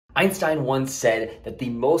Einstein once said that the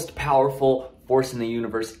most powerful force in the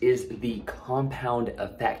universe is the compound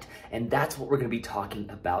effect, and that's what we're going to be talking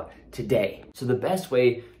about today. So the best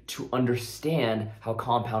way to understand how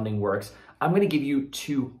compounding works, I'm going to give you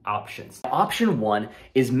two options. Option one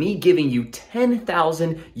is me giving you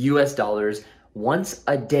 10,000 US dollars once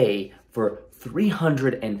a day for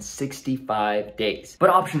 365 days. But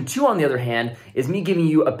option two, on the other hand, is me giving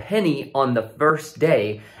you a penny on the first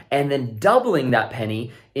day and then doubling that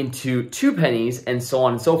penny into 2 pennies and so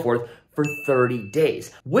on and so forth for 30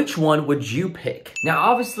 days. Which one would you pick? Now,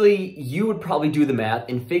 obviously, you would probably do the math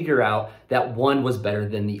and figure out that one was better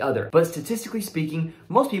than the other. But statistically speaking,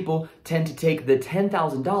 most people tend to take the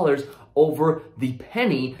 $10,000 over the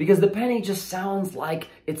penny because the penny just sounds like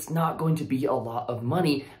it's not going to be a lot of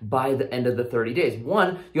money by the end of the 30 days.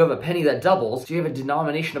 One, you have a penny that doubles, so you have a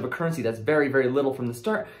denomination of a currency that's very, very little from the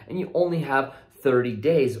start, and you only have 30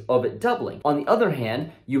 days of it doubling. On the other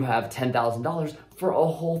hand, you have $10,000 for a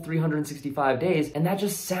whole 365 days, and that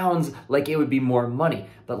just sounds like it would be more money.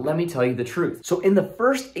 But let me tell you the truth. So in the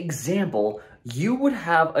first example, you would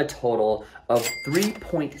have a total of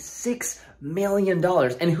 $3.6 million.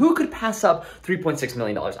 And who could pass up $3.6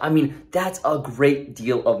 million? I mean, that's a great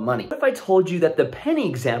deal of money. What if I told you that the penny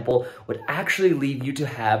example would actually lead you to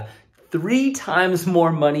have 3 times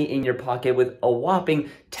more money in your pocket with a whopping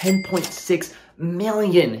 10.6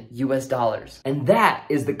 million US dollars? And that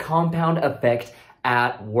is the compound effect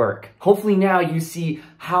at work. Hopefully now you see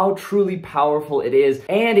how truly powerful it is.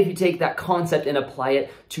 And if you take that concept and apply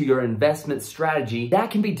it to your investment strategy,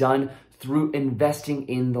 that can be done through investing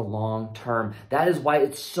in the long term. That is why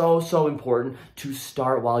it's so important to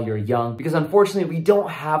start while you're young, because unfortunately we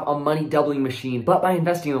don't have a money doubling machine, but by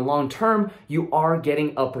investing in the long term, you are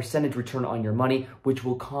getting a percentage return on your money, which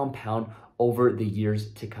will compound over the years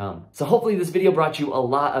to come. So hopefully this video brought you a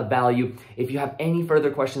lot of value. If you have any further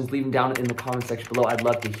questions, leave them down in the comment section below. I'd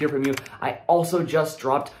love to hear from you. I also just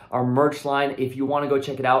dropped our merch line. If you want to go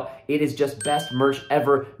check it out, it is just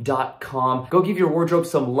bestmerchever.com. Go give your wardrobe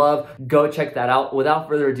some love. Go check that out. Without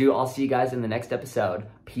further ado, I'll see you guys in the next episode.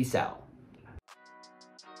 Peace out.